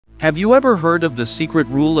Have you ever heard of the secret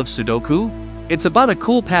rule of Sudoku? It's about a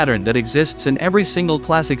cool pattern that exists in every single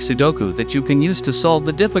classic Sudoku that you can use to solve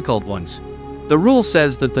the difficult ones. The rule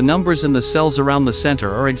says that the numbers in the cells around the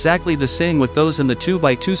center are exactly the same with those in the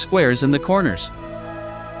 2x2 squares in the corners.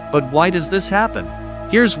 But why does this happen?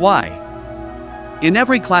 Here's why. In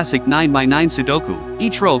every classic 9x9 Sudoku,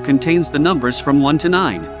 each row contains the numbers from 1 to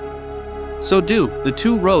 9. So do the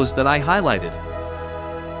 2 rows that I highlighted.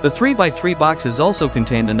 The 3x3 boxes also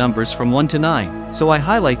contain the numbers from 1 to 9, so I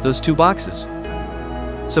highlight those 2 boxes.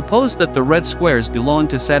 Suppose that the red squares belong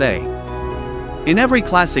to set A. In every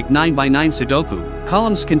classic 9x9 Sudoku,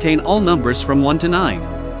 columns contain all numbers from 1 to 9.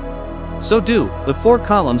 So do the 4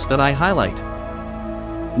 columns that I highlight.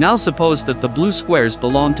 Now suppose that the blue squares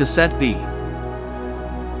belong to set B.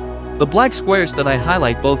 The black squares that I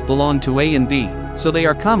highlight both belong to A and B, so they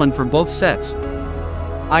are common for both sets.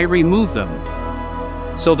 I remove them.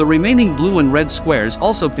 So the remaining blue and red squares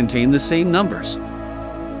also contain the same numbers.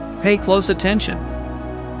 Pay close attention.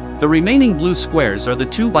 The remaining blue squares are the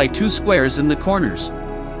 2x2 squares in the corners.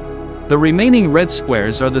 The remaining red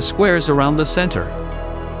squares are the squares around the center.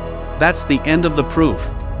 That's the end of the proof.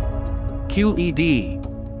 QED.